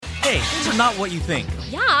Hey, things are not what you think.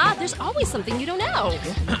 Yeah, there's always something you don't know.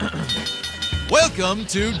 Welcome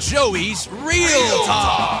to Joey's Real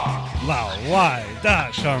Talk. 老外大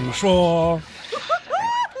声说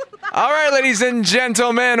All right, ladies and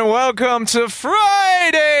gentlemen, welcome to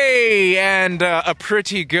Friday, and a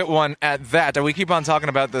pretty good one at that. We keep on talking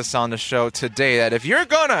about this on the show today, that if you're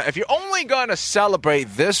only gonna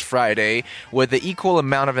celebrate this Friday with the equal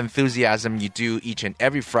amount of enthusiasm you do each and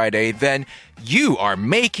every Friday, then you are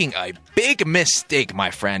making a big mistake, my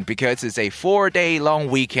friend, because it's a 4-day long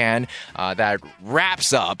weekend that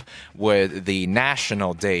wraps up with the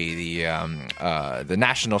National Day, the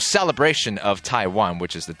national celebration of Taiwan,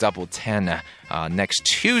 which is the double 10 next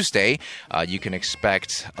Tuesday. You can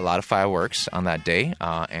expect a lot of fireworks on that day,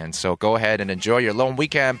 and so go ahead and enjoy your long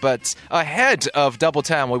weekend. But ahead of double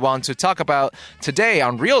 10, we want to talk about today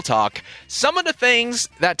on Real Talk some of the things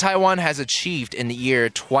that Taiwan has achieved in the year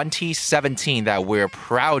 2017 that we're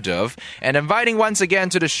proud of. And inviting once again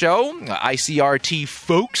to the show, ICRT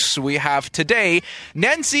folks, we have today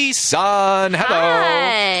Nancy Sun. Hello.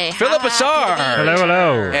 Hi. Philip Assar. Hello,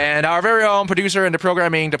 hello. And our very own producer in the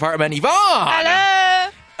programming department, Yvonne. Hello.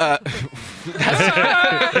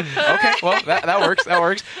 Okay, well, that works. That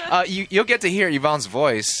works. You'll get to hear Yvonne's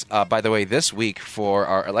voice, by the way, this week for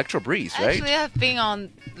our Electro Breeze, right? Actually, I've been on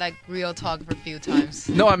Real Talk for a few times.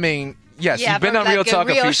 No, I mean, yes, Yeah, you've been but on Real like a Talk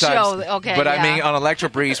a real few show. times. Okay, but I yeah. mean, on Electro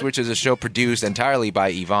Breeze, which is a show produced entirely by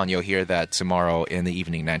Yvonne, you'll hear that tomorrow in the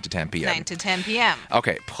evening, 9 to 10 p.m. 9 to 10 p.m.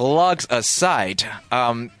 Okay, plugs aside,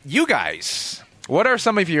 you guys, what are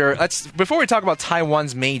some of your... before we talk about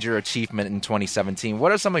Taiwan's major achievement in 2017,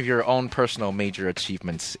 what are some of your own personal major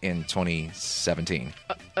achievements in 2017?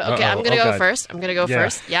 Okay, I'm going to go first.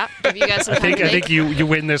 Yeah, give you guys some time to I think think. you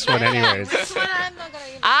win this one anyways.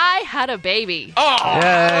 I had a baby. Oh!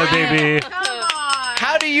 Yeah, baby.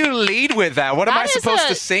 How do you lead with that? What am I That is supposed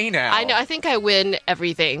to say now? I know. I think I win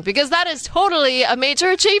everything because that is totally a major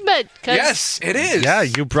achievement. 'cause Yes, it is. Yeah,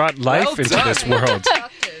 you brought life Well into done. this world.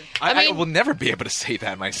 I mean, will never be able to say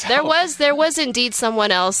that myself. There was indeed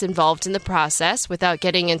someone else involved in the process without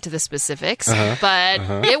getting into the specifics, but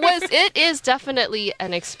it is definitely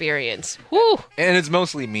an experience. Whew. And it's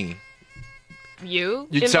mostly me. You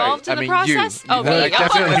Sorry, involved in the I mean, process? you. Oh, me. Like,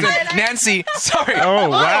 definitely. Nancy, sorry. Oh,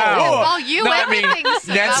 wow. Well, you No, I mean, everything's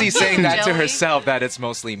Nancy about saying you, that to Joey. herself, that it's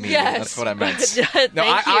mostly me. Yes. That's what I meant. Thank No,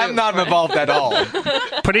 you. I'm not involved at all.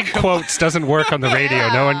 Putting quotes doesn't work on the radio.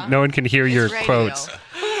 No one can hear your radio. quotes.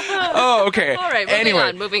 Oh, okay. All right,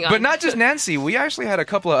 moving on. But not just Nancy. We actually had a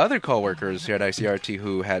couple of other coworkers here at ICRT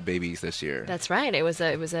who had babies this year. That's right. It was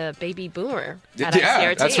a baby boomer at Yeah,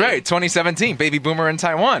 ICRT. that's right. 2017, baby boomer in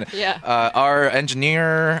Taiwan. Yeah. Our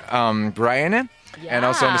engineer, Brian, and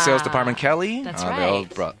also in the sales department, Kelly. That's They all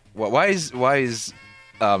right. brought, why is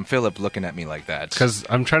Philip looking at me like that? Because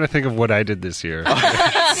I'm trying to think of what I did this year.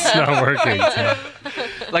 It's not working.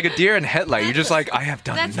 Like a deer in headlight. You're just like, I have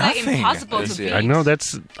done That's, like, nothing. impossible this to year. beat. I know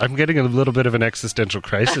I'm getting a little bit of an existential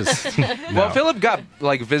crisis. Well, Philip got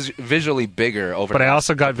like visually bigger over. But the I last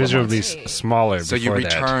also got couple of months. visually smaller. So you before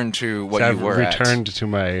that. returned to what So you I've were returned to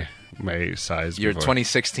my size. Your before.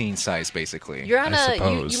 2016 size, basically. You're on I you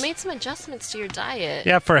suppose. made some adjustments to your diet.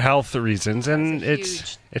 Yeah, for health reasons, and That's a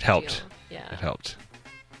huge it helped. deal. Yeah. It helped.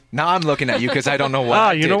 Now I'm looking at you because I don't know what.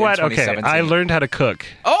 I you did know in what? Okay, 2017. I learned how to cook.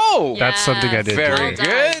 Oh, Yeah. That's something I did. very Well done.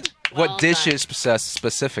 good. Well What dishes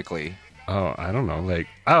specifically? Oh, I don't know.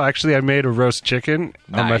 Actually, I made a roast chicken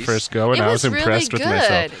on my Nice. first go, and It I was was impressed really with good.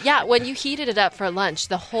 myself. Yeah, when you heated it up for lunch,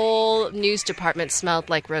 the whole news department smelled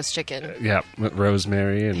like roast chicken. Yeah, with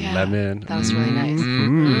rosemary and Yeah, lemon. That was really nice.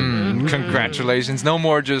 Mm-hmm. Congratulations. No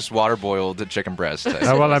more just water boiled chicken breast.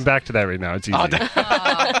 Oh, well, I'm back to that right now. It's easy.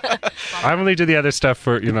 I only do the other stuff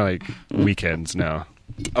for like weekends now.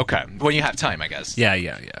 Okay, when you have time, I guess. Yeah.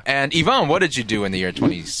 And Yvonne, what did you do in the year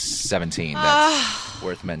 2017 that's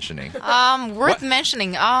worth mentioning? Worth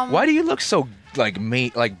mentioning. Why do you look so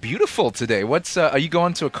beautiful today? What's are you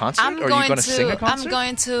going to a concert? I'm or are you going to sing a concert? I'm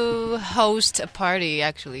going to host a party.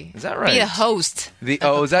 Actually, Is that right? Be a host. The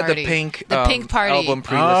of a is that the party. pink The pink party. album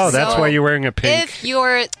pre-list? Oh, that's So, why you're wearing a pink. If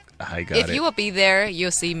you're, I got if it. you will be there,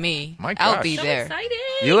 you'll see me. My I'll gosh. be So there. Exciting!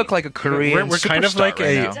 You look like a Korean we're kind of superstar like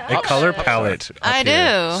right now. a color palette. up I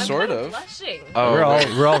here. do. Sort of. Blushing. Oh,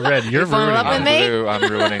 We're all red. You're fall in ruining love it. with I'm me? blue.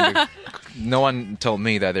 I'm ruining. No one told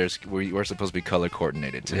me that we're supposed to be color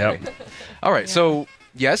coordinated today. Yep. All right. So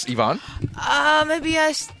yes, Yvonne. Maybe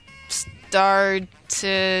I started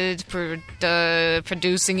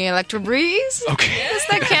producing Electro Breeze. Okay. Does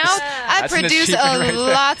that count? I That's an produce achievement right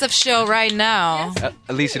there. lot of show right now.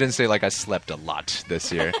 At least you didn't say like I slept a lot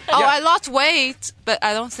this year. Oh, Yeah. I lost weight, but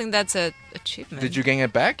I don't think that's an achievement. Did you gain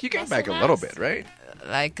it back? You gained back a little bit, right?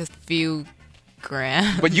 like a few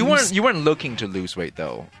grams. But you weren't looking to lose weight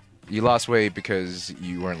though. You lost weight because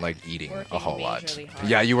you weren't like eating Working a whole lot. majorly hard.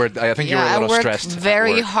 Yeah, you were. I think you were a I little worked stressed. at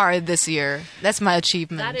very work. hard this year. That's my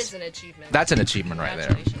achievement. That is an achievement. That's an achievement right there.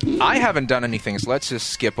 Congratulations. I haven't done anything, so let's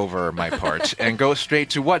just skip over my part and go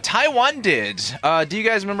straight to what Taiwan did. Do you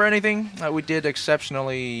guys remember anything that we did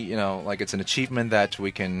exceptionally? You know, like it's an achievement that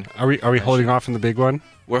we can. Are we holding off from the big one?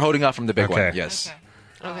 We're holding off from the big one. Okay. Yes.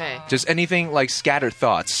 Okay. Just anything like scattered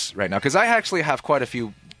thoughts right now, because I actually have quite a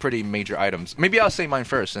few pretty major items. Maybe I'll say mine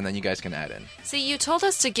first, and then you guys can add in. See, you told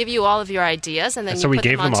us to give you all of your ideas, and then And you so we put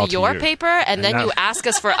gave them them all onto to your you. paper, and then now- you ask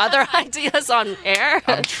us for other ideas on air.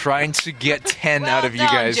 I'm trying to get 10 well out of you done,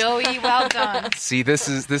 guys. Joey. Well done. See, this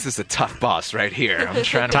is a tough boss right here. I'm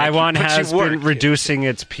trying to Taiwan put has you work. been reducing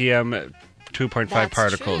its PM 2.5 That's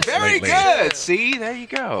particles true. Very lately. good. See, there you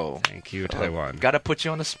go. Thank you, Taiwan. Got to put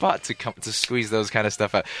you on the spot to squeeze those kind of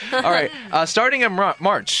stuff out. All right. Starting in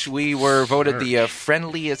March, we were voted the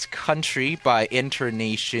friendliest country by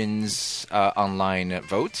Internation's online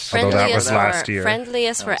votes. Although that was for, last year.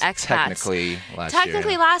 Friendliest for expats. Technically last year.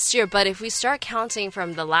 Technically last year, but if we start counting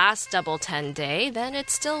from the last double 10 day, then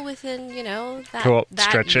it's still within, that, Cool. that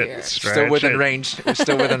Stretch year. it. Still within it. range. We're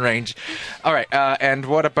still within range. All right. And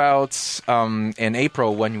what about in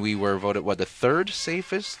April when we were voted, the third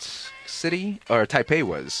safest city? Or Taipei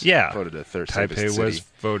was voted the third safest Taipei city. was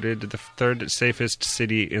voted the third safest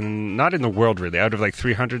city not in the world really, out of like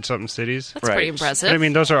 300-something cities. That's pretty Right. impressive. But I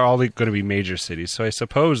mean, those are all going to be major cities, so I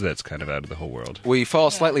suppose that's kind of out of the whole world. We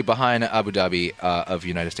fall slightly behind Abu Dhabi of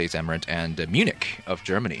United States Emirates and Munich of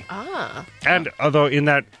Germany. And although in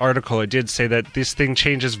that article it did say that this thing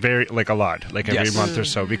changes a lot, like every Yes. month or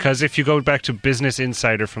so, because if you go back to Business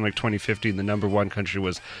Insider from like 2015, the number one country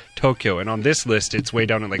was Tokyo, and on this list it's way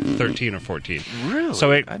down at like 13 or 14. Really?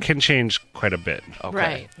 So it can change quite a bit.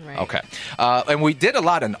 Okay. Right. Okay. And we did a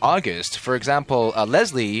lot in August. For example,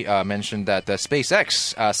 Leslie mentioned that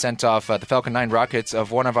SpaceX sent off the Falcon 9 rockets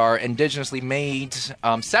of one of our indigenously made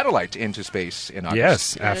satellite into space in August.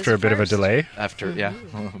 Yes, That after is a bit of a first. delay. After, a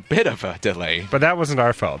bit of a delay. But that wasn't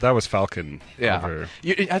our fault. That was Falcon. Yeah. Over.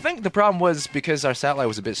 I think the problem was because our satellite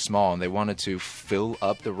was a bit small and they wanted to fill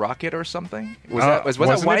up the rocket or something. Was that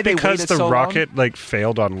Wasn't why it they because waited the so long? rocket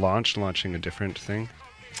failed on launching a different thing?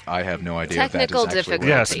 I have no idea if that is Technical actually difficulty.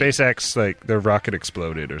 Yeah, Rocket. SpaceX, their rocket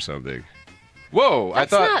exploded or something. Whoa,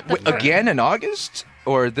 That's I thought not the first. again in August?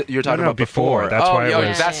 Or you're talking no, about before? That's why it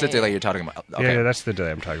was- That's the delay you're talking about. Okay. Yeah, that's the delay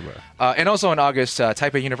I'm talking about. And also in August,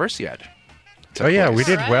 Taipei Universiad. Oh yeah, we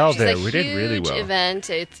did well Which is there. a We did really huge well. event.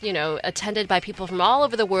 It's attended by people from all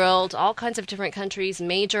over the world, all kinds of different countries,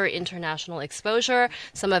 major international exposure.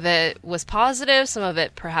 Some of it was positive, some of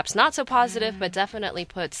it perhaps not so positive, but definitely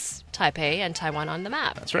puts Taipei and Taiwan on the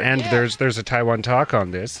map. That's right. And there's a Taiwan talk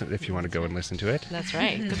on this if you want to go and listen to it. That's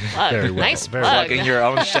right. Good plug. Very well, Nice very plug. Plugging your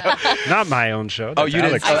own show. Not my own show. Oh, that's you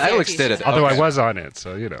didn't. Alex. Alex did it. Although Okay. I was on it,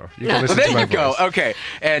 so you can Well, listen there to my you go. voice. Okay.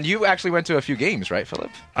 And you actually went to a few games, right, Philip?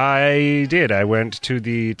 I did. I went to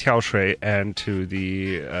the 跳水 and to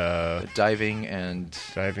the Diving and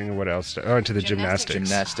diving and what else? Oh, and to the gymnastics.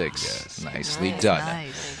 gymnastics. Nicely Nice, done.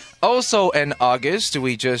 nice. Also in August,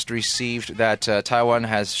 we just received that Taiwan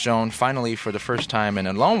has shown finally for the first time in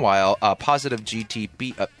a long while positive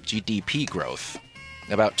GDP growth.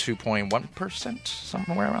 About 2.1%,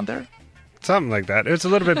 somewhere around there. Something like that. It's a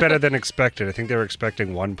little bit better than expected. I think they were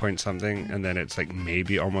expecting 1 point something, and then it's like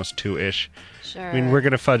maybe almost 2-ish. Sure. I mean, we're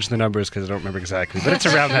going to fudge the numbers because I don't remember exactly, but it's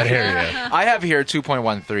around that area. I have here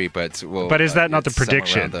 2.13, but we'll, But is that not the it's somewhere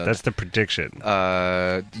prediction? around the- That's the prediction.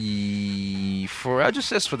 I just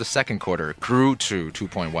says for the second quarter grew to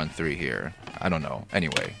 2.13 here. I don't know.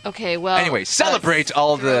 Anyway, Okay, well. anyway, celebrate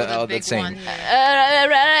all the big same. one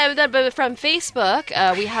here. But from Facebook,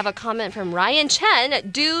 we have a comment from Ryan Chen.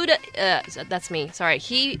 Dude, that's me. Sorry.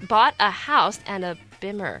 He bought a house and a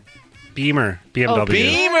Bimmer. Beamer. BMW.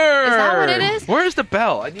 Beamer. Is that what it is? Where's the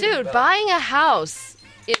bell? I need a Dude, bell. buying a house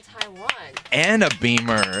in Taiwan. And a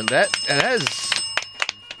Beamer. That is.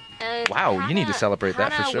 And Wow, you need to celebrate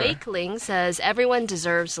that for Hannah sure. Wakeling says everyone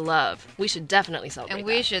deserves love. We should definitely celebrate And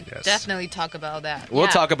we that. should Yes. definitely talk about that. We'll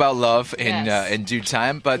Yeah. talk about love Yes. in due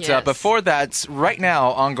time. But Yes. before that, right now,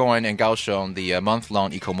 ongoing in Kaohsiung, the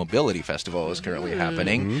month-long Eco-Mobility Festival is currently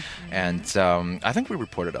happening. And I think we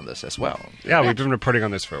reported on this as well. Yeah, we've been reporting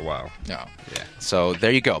on this for a while. No. Yeah. So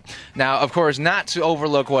there you go. Now, of course, not to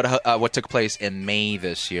overlook what took place in May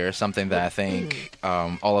this year, something that I think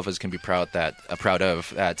all of us can be proud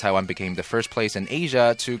of. Taiwan became the first place in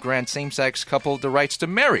Asia to grant same-sex couple the rights to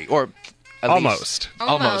marry, or at Almost. least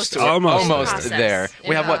almost Process. there.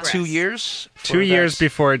 We have what, 2 progress. years? 2 years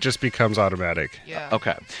before it just becomes automatic. Yeah.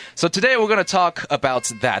 Okay. So today we're going to talk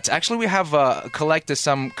about that. Actually, we have collected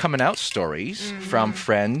some coming out stories from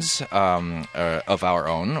friends of our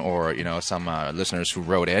own, or some listeners who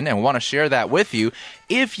wrote in, and we want to share that with you.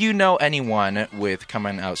 If you know anyone with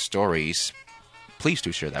coming out stories, please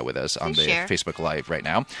do share that with us on the share. Facebook Live right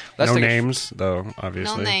now. No names, though,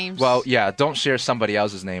 obviously. No names. Well, yeah, don't share somebody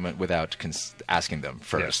else's name without asking them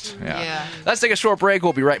first. Yeah. Let's take a short break.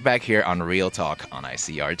 We'll be right back here on Real Talk on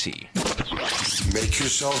ICRT. Make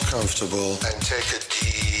yourself comfortable and take a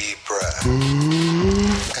deep breath.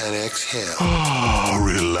 And exhale. Oh,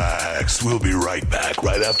 relax. We'll be right back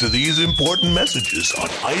right after these important messages on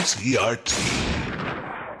ICRT.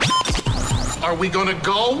 Are we gonna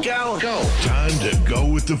go? Go. Time to go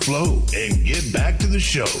with the flow and get back to the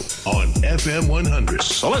show on FM 100.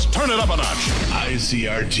 So let's turn it up a notch.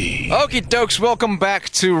 ICRT. Okie dokes, welcome back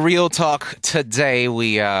to Real Talk. Today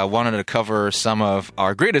we wanted to cover some of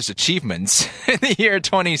our greatest achievements in the year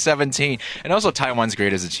 2017, and also Taiwan's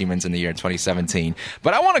greatest achievements in the year 2017.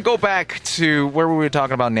 But I want to go back to where we were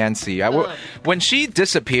talking about Nancy. When she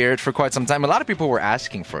disappeared for quite some time, a lot of people were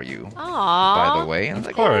asking for you, by the way. And I was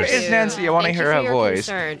like, course. where is Nancy? I want to Thank you hear for her your voice.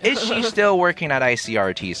 concern. Is she still working at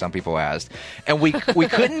ICRT? Some people asked. And we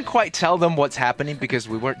couldn't quite tell them what's happening because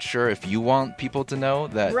we weren't sure if you want people to know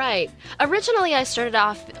that. Right. Originally, I started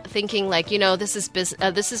off thinking this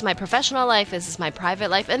is my professional life, this is my private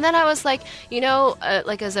life, and then I was like,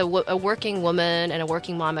 as a working woman and a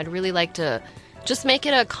working mom, I'd really like to just make it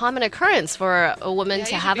a common occurrence for a woman Yeah,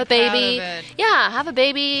 to you have should a be proud baby. of it. Yeah, have a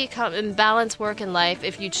baby, and balance work and life.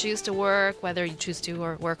 If you choose to work, whether you choose to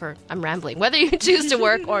work or I'm rambling, whether you choose to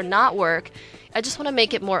work or not work, I just want to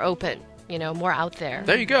make it more open. More out there.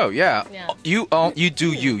 There you go. Yeah. Yeah. You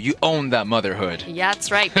do you. You own that motherhood. Yeah, that's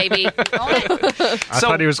right, baby. I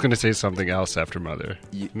thought he was going to say something else after mother.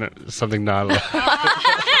 No, something not allowed.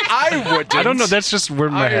 I wouldn't. I don't know. That's just where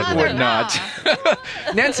my head I went. would not.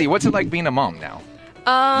 Nancy, what's it like being a mom now?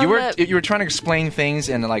 You were trying to explain things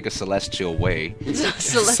in like a celestial way.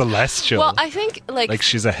 Celestial. Well, I think like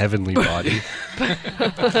she's a heavenly body.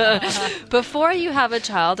 before you have a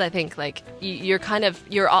child, I think like you're kind of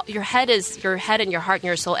your head and your heart and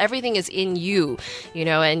your soul. Everything is in you,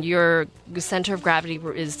 and your center of gravity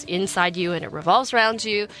is inside you, and it revolves around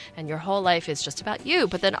you, and your whole life is just about you.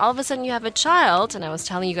 But then all of a sudden you have a child, and I was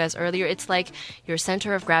telling you guys earlier, it's like your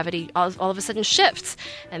center of gravity all of a sudden shifts,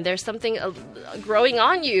 and there's something growing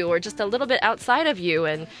on you, or just a little bit outside of you,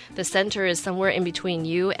 and the center is somewhere in between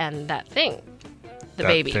you and that thing. The That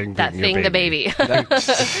baby. thing That being your thing, the baby.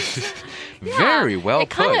 Very well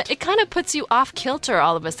put. It kind of puts you off kilter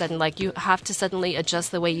all of a sudden. Like you have to suddenly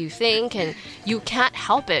adjust the way you think, and you can't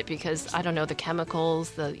help it because I don't know, the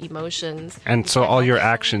chemicals, the emotions. And so all your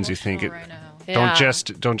actions, you think, Right now. don't Yeah.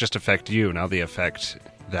 just affect you. Now they affect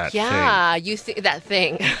that thing. Yeah, you think that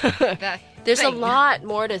thing. There's a lot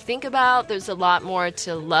more to think about. There's a lot more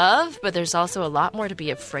to love, but there's also a lot more to be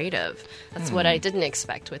afraid of. That's what I didn't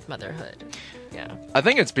expect with motherhood. Yeah. I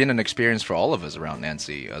think it's been an experience for all of us around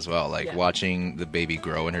Nancy as well, like watching the baby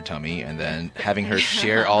grow in her tummy and then having her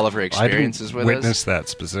share all of her I experiences didn't with witness us. that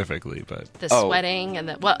specifically, but The Oh. sweating and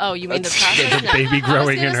the you mean the process? The baby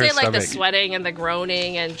growing I in was her gonna say like the stomach. sweating and the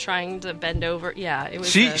groaning and trying to bend over. Yeah, it was.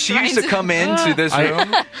 She used to come into this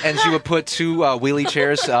room and she would put two wheelie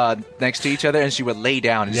chairs next to each other and she would lay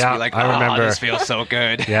down and just Yeah, be like, I remember. this feels so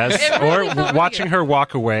good. yes. It really Or felt watching good. her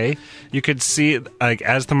walk away, you could see like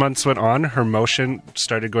as the months went on, her motion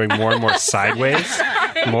started going more and more sideways,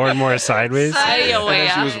 more and more sideways. Anyway,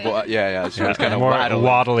 She was, she was kind of more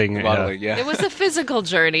waddling. waddling. Yeah. it was a physical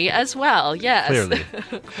journey as well. Yes.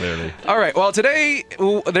 Clearly. All right. Well, today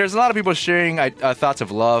there's a lot of people sharing thoughts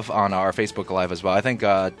of love on our Facebook Live as well. I think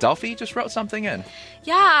Delphi just wrote something in.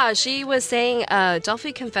 Yeah, she was saying,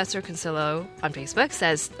 Delphi Confessor Consillo on Facebook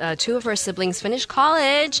says two of her siblings finished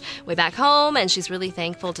college way back home, and she's really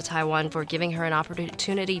thankful to Taiwan for giving her an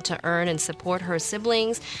opportunity to earn and support her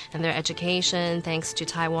siblings and their education. Thanks to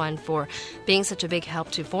Taiwan for being such a big help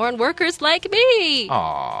to foreign workers like me.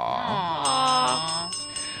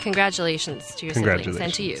 Congratulations to your siblings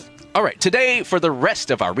and to you. All right, today for the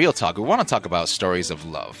rest of our Real Talk, we want to talk about stories of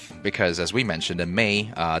love. Because as we mentioned, in May,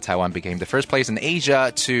 Taiwan became the first place in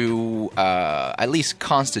Asia to at least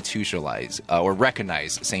constitutionalize or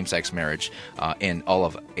recognize same-sex marriage in all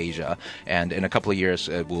of Asia. And in a couple of years,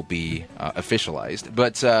 it will be officialized.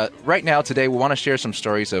 But right now, today, we want to share some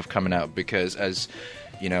stories of coming out because as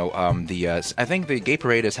I think the gay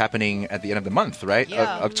parade is happening at the end of the month, right?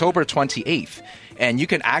 Yeah. October 28th. And you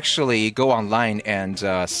can actually go online and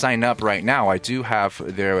sign up right now. I do have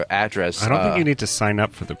their address. I don't think you need to sign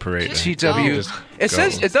up for the parade. TW. Just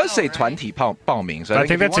It does say right. 团体报名. So I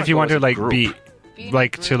think that's if you want to like be.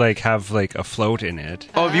 have like a float in it.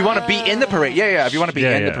 Oh, if you want to be in the parade, yeah. If you want to be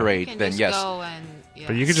in the parade, You can then just yes. go and,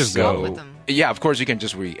 But you can just swap go. with them. Yeah, of course, you can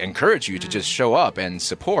just encourage you to just show up and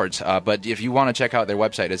support. But if you want to check out their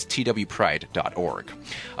website, it's twpride.org.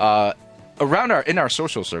 In our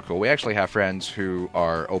social circle, we actually have friends who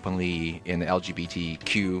are openly in the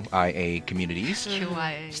LGBTQIA communities.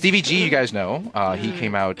 QIA. Stevie G, you guys know. He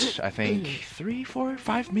came out, I think, 3, 4,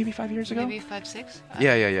 5, maybe 5 years ago. Maybe 5, 6?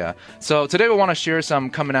 Yeah. So today we want to share some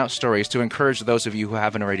coming out stories to encourage those of you who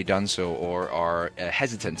haven't already done so or are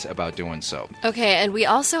hesitant about doing so. Okay, and we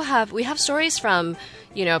also have stories from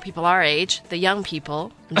people our age, the young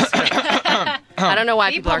people. I'm just kidding. I don't know why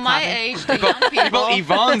people are my coughing. age, the young People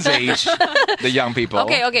Yvonne's age, the young people.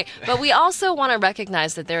 Okay. But we also want to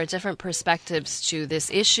recognize that there are different perspectives to this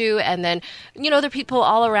issue. And then, there are people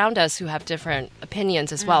all around us who have different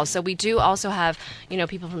opinions as well. So we do also have,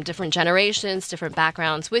 people from different generations, different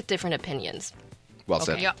backgrounds with different opinions. Well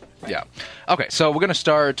said. Yeah. Yeah. Okay, so we're going to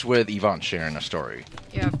start with Yvonne sharing a story.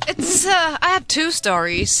 Yeah. It's I have 2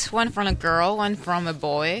 stories. One from a girl, one from a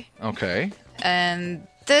boy. Okay. And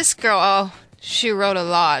this girl, she wrote a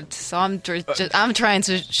lot. So I'm trying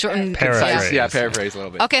to shorten Paraphrase. Yeah, paraphrase a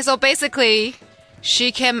little bit. Okay, so basically,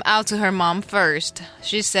 she came out to her mom first.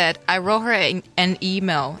 She said, I wrote her an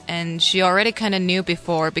email, and she already kind of knew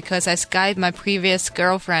before because I Skyped my previous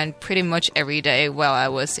girlfriend pretty much every day while I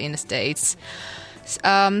was in the States.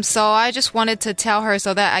 So I just wanted to tell her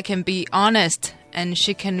so that I can be honest and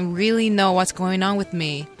she can really know what's going on with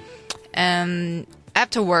me. And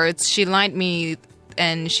afterwards, she lied me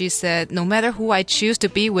and she said, no matter who I choose to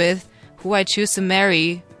be with, who I choose to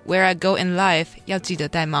marry, where I go in life, 要记得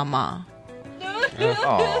带妈妈.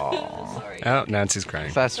 Oh, Nancy's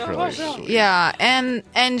crying. That's really sweet. Yeah,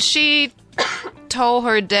 and she told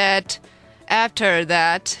her dad after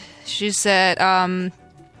that, she said,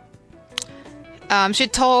 she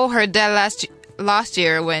told her dad last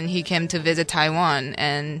year when he came to visit Taiwan,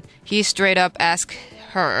 and he straight up asked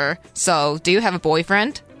her, so do you have a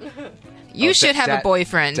boyfriend? You should have a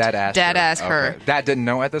boyfriend. Dad asked her. Okay. Dad didn't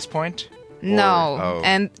know at this point? No.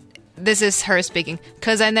 And this is her speaking.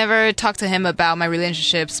 Because I never talked to him about my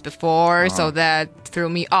relationships before, so that threw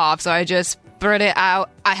me off. So I just blurted out,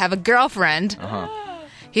 I have a girlfriend.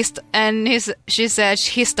 She said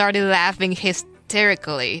he started laughing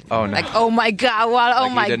hysterically. Oh, no. Like, oh my God, what? Oh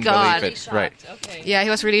Like, my he didn't God. believe it. Right. Okay. Yeah, he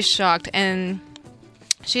was really shocked. And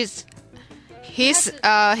he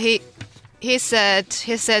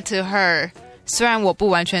said to her, 虽然我不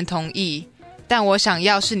完全同意，但我想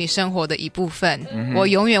要是你生活的一部分，我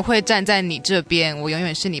永远会站在你这边，我永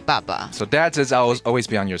远是你爸爸。 So dad says I'll always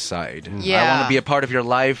be on your side. Yeah. I want to be a part of your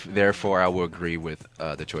life, therefore I will agree with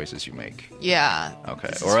the choices you make. Yeah. Okay.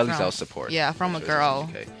 This Or is at least from- I'll support. Yeah, from a the choices girl.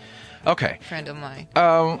 you make. Okay. Friend of mine.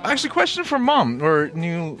 Actually, question for mom, or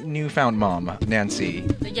newfound mom, Nancy.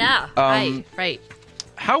 Yeah, right.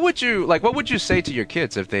 How would you, what would you say to your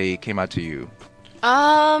kids if they came out to you?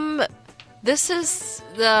 This is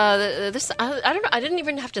this. I don't know. I didn't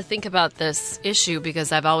even have to think about this issue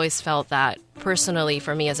because I've always felt that personally,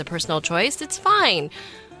 for me as a personal choice, it's fine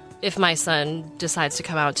if my son decides to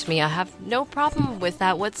come out to me. I have no problem with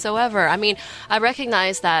that whatsoever. I mean, I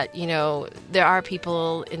recognize that there are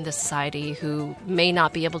people in this society who may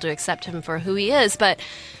not be able to accept him for who he is, but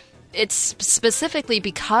it's specifically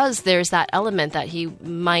because there's that element that he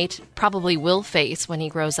probably will face when he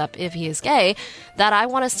grows up if he is gay, that I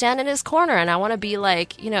want to stand in his corner and I want to be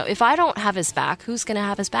like, if I don't have his back, who's going to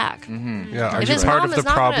have his back? Mm-hmm. Yeah, are If you his part mom of is the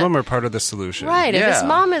not problem gonna- or part of the solution? Right. If his Yeah.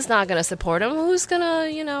 mom is not going to support him, who's going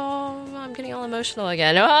to, I'm getting all emotional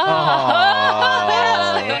again.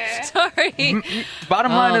 Sorry.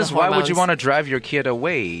 Bottom line the is, why would you hormones. want to drive your kid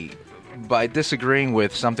away by disagreeing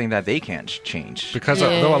with something that they can't change? Because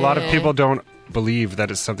though a lot of people don't believe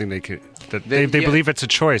that it's something they could, that they Yeah. believe it's a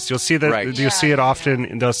choice. You'll see that Right. you'll see it often,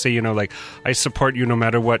 and they'll say, I support you no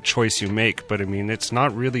matter what choice you make. But I mean, it's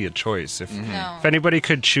not really a choice. If No. if anybody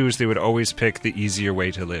could choose, they would always pick the easier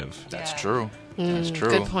way to live. That's true. That's true.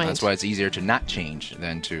 good point. That's why it's easier to not change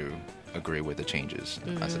than to agree with the changes,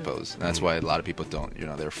 I suppose. That's why a lot of people don't,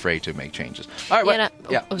 they're afraid to make changes. All right,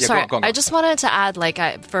 Sorry. go on. I just wanted to add,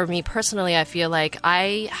 for me personally, I feel like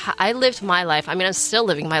I lived my life. I mean, I'm still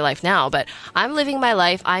living my life now, but I'm living my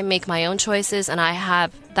life. I make my own choices, and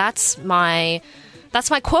that's my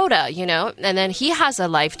quota, And then he has a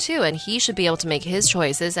life too, and he should be able to make his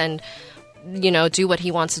choices. And do what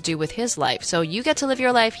he wants to do with his life. So you get to live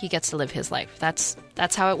your life, he gets to live his life. That's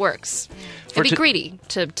how it works. It'd be greedy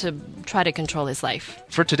to try to control his life.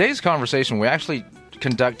 For today's conversation, we actually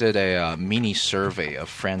conducted a mini survey of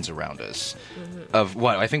friends around us. Of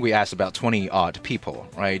what I think we asked about 20 odd people,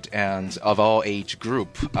 right? And of all age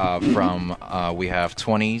group, from we have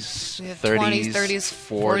 20s, 30s,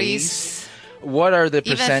 40s. What are the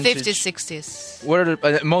percentage? Even 50s, 60s. What are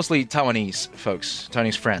the, mostly Taiwanese folks,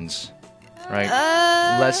 Taiwanese friends, right?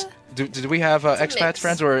 Less. Do we have expat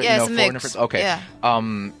friends or foreigner friends? Okay. Yeah.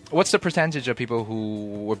 What's the percentage of people who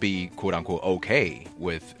would be quote unquote okay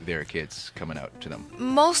with their kids coming out to them?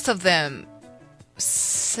 Most of them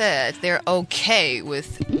said they're okay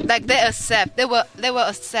with, like, they will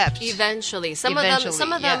accept Eventually, some Eventually,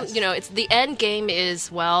 of them, yes. it's the end game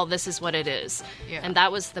is, well, this is what it is, Yeah. and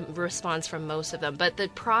that was the response from most of them. But the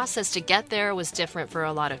process to get there was different for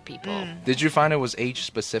a lot of people. Did you find it was age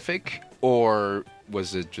specific, or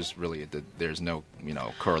was it just really that there's no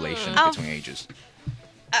correlation between ages?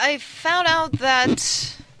 I found out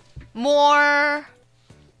that more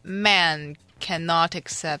men cannot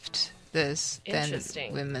accept this than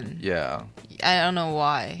Interesting. women. Yeah, I don't know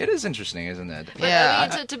why. it is interesting, isn't it? But, Yeah.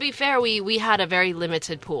 I mean, to be fair, we had a very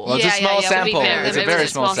limited pool. Well, it's a Yeah, small yeah, to be sample. fair, It's a it was very a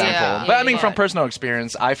small small sample. sample. But I mean, Yeah. from personal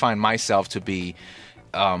experience, I find myself to be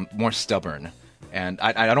more stubborn. And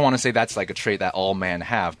I don't want to say that's like a trait that all men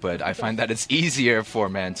have, but I find that it's easier for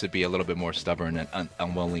men to be a little bit more stubborn and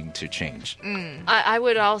unwilling to change. I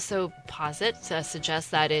would also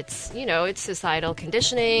suggest that it's societal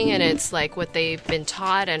conditioning, and it's like what they've been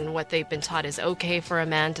taught, and what they've been taught is okay for a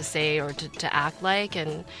man to say or to act like,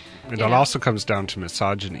 and It also comes down to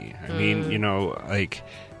misogyny. I mean, like,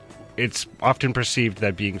 it's often perceived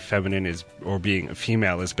that being feminine or being a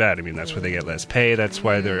female is bad. I mean, that's why they get less pay. That's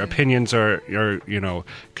why their opinions are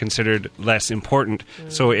considered less important.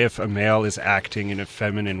 So if a male is acting in a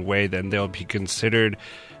feminine way, then they'll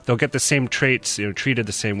get the same traits, treated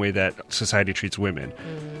the same way that society treats women.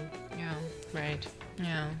 Yeah. right.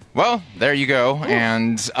 Yeah. Well, there you go.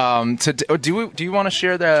 And do you want to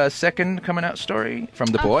share the second coming out story from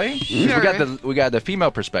the boy? Sure. We got the female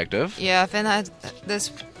perspective. Yeah, then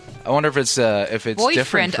this I wonder if it's different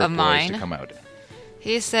boyfriend for of boys mine. to come out.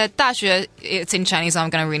 He said 大学 it's in Chinese, so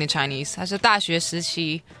I'm gonna read in Chinese. 他说大学时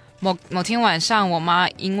期某天晚上，我妈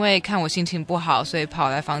因为看我心情不好，所以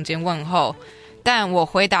跑来房间问候，但我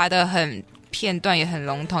回答的很片段也很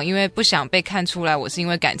笼统，因为不想被看出来我是因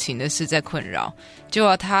为感情的事在困扰。结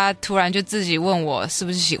果他突然就自己问我是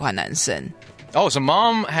不是喜欢男生。Oh, so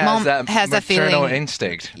mom has that maternal feeling.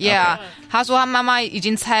 instinct. Yeah, 他说他妈妈已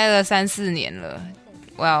经猜了3-4年了。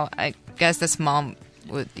Well, I guess this mom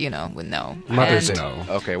would know. Mothers And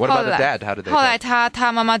know. Okay, what about the dad? How did they 后来 tell?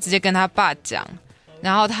 他妈妈直接跟他爸讲，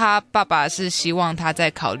然后他爸爸是希望他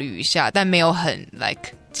再考虑一下，但没有很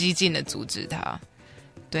激进的阻止他。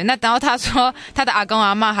对，那然后他说他的阿公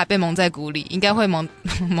阿嬷还被蒙在鼓里，应该会蒙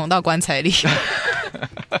到棺材里。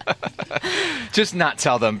Just not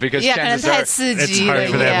tell them because 可能 chances 太 are 刺 it's 激 hard 了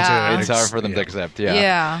for them yeah. to- it's hard for them to accept. Yeah.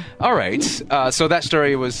 Yeah. All right. So that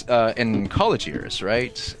story was in college years,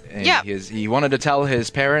 right? And Yeah. He wanted to tell his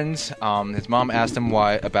parents. His mom asked him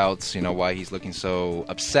why he's looking so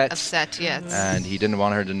upset. Upset, yes. And he didn't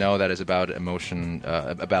want her to know that it's about emotion,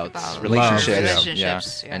 about relationships. Love, yeah.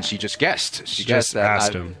 Relationships, yeah. And she just guessed. She She guessed just that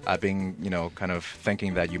asked him. I've been, kind of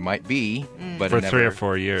thinking that you might be, but For it 3 or never-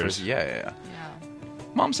 4 years. Yeah.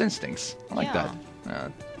 Mom's instincts. I like Yeah.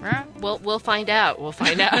 that. Yeah. We'll find out. We'll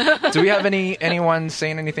find out. Do we have anyone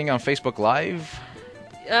saying anything on Facebook Live?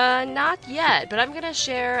 Not yet, but I'm going to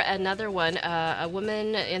share another one. A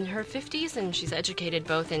woman in her 50s, and she's educated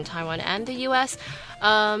both in Taiwan and the U.S.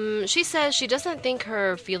 She says she doesn't think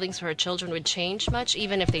her feelings for her children would change much,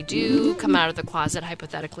 even if they do come out of the closet,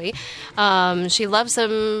 hypothetically. She loves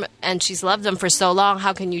them, and she's loved them for so long.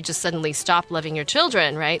 How can you just suddenly stop loving your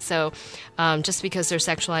children, right? So just because their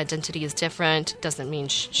sexual identity is different doesn't mean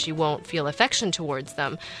she won't feel affection towards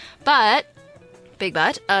them. But, big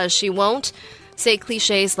but, she won't say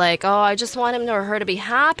cliches like, oh, I just want him or her to be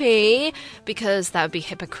happy, because that would be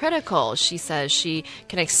hypocritical. She says she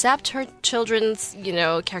can accept her children's,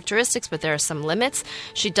 characteristics, but there are some limits.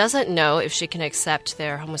 She doesn't know if she can accept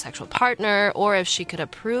their homosexual partner or if she could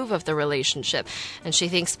approve of the relationship. And she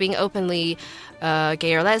thinks being openly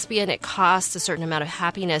gay or lesbian, it costs a certain amount of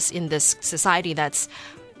happiness in this society that's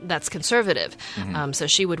conservative. So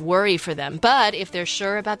she would worry for them. But if they're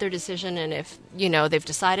sure about their decision and if, they've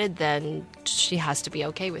decided, then she has to be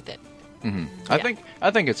okay with it. I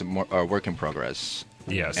think it's a work in progress.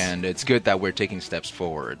 Yes. And it's good that we're taking steps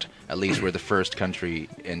forward. At least we're the first country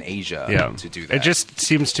in Asia to do that. It just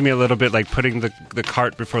seems to me a little bit like putting the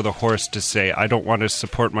cart before the horse to say, I don't want to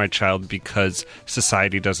support my child because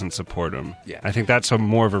society doesn't support him. Yeah. I think that's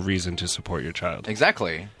more of a reason to support your child.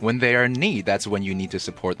 Exactly. When they are in need, that's when you need to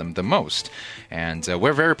support them the most. And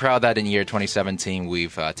we're very proud that in year 2017,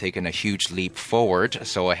 we've taken a huge leap forward.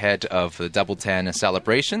 So ahead of the Double 10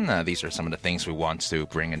 celebration, these are some of the things we want to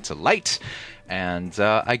bring into light. And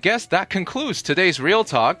I guess that concludes today's Real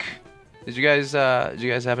Talk. Did you guys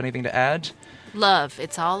have anything to add? Love.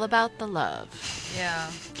 It's all about the love. Yeah.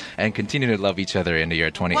 And continue to love each other in the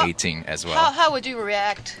year 2018 as well. How would you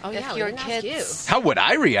react Oh, if yeah, we your didn't ask kids? How would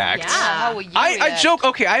I react? Yeah. How would you I react? joke.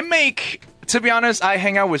 Okay, to be honest, I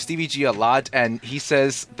hang out with Stevie G a lot, and he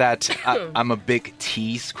says that I'm a big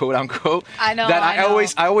tease, quote unquote. I know. That I know.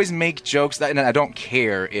 I always make jokes that, and I don't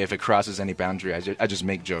care if it crosses any boundary. I just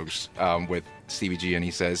make jokes with Stevie G, and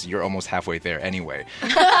he says you're almost halfway there anyway.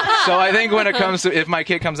 So I think when it comes to if my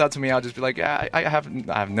kid comes out to me, I'll just be like, yeah, I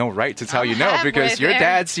have no right to tell you no because your there.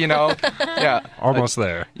 dad's, yeah, Almost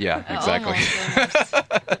there. yeah, exactly. Almost.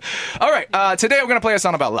 All right, today we're going to play a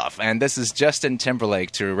song about love, and this is Justin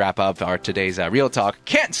Timberlake to wrap up our today's Real Talk.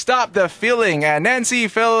 Can't Stop the Feeling. And Nancy,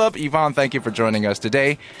 Philip, Yvonne, thank you for joining us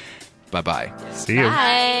today. Bye-bye. See you.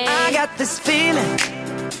 Bye. I got this feeling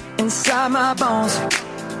inside my bones.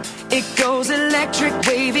 It goes electric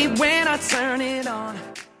wavy when I turn it on.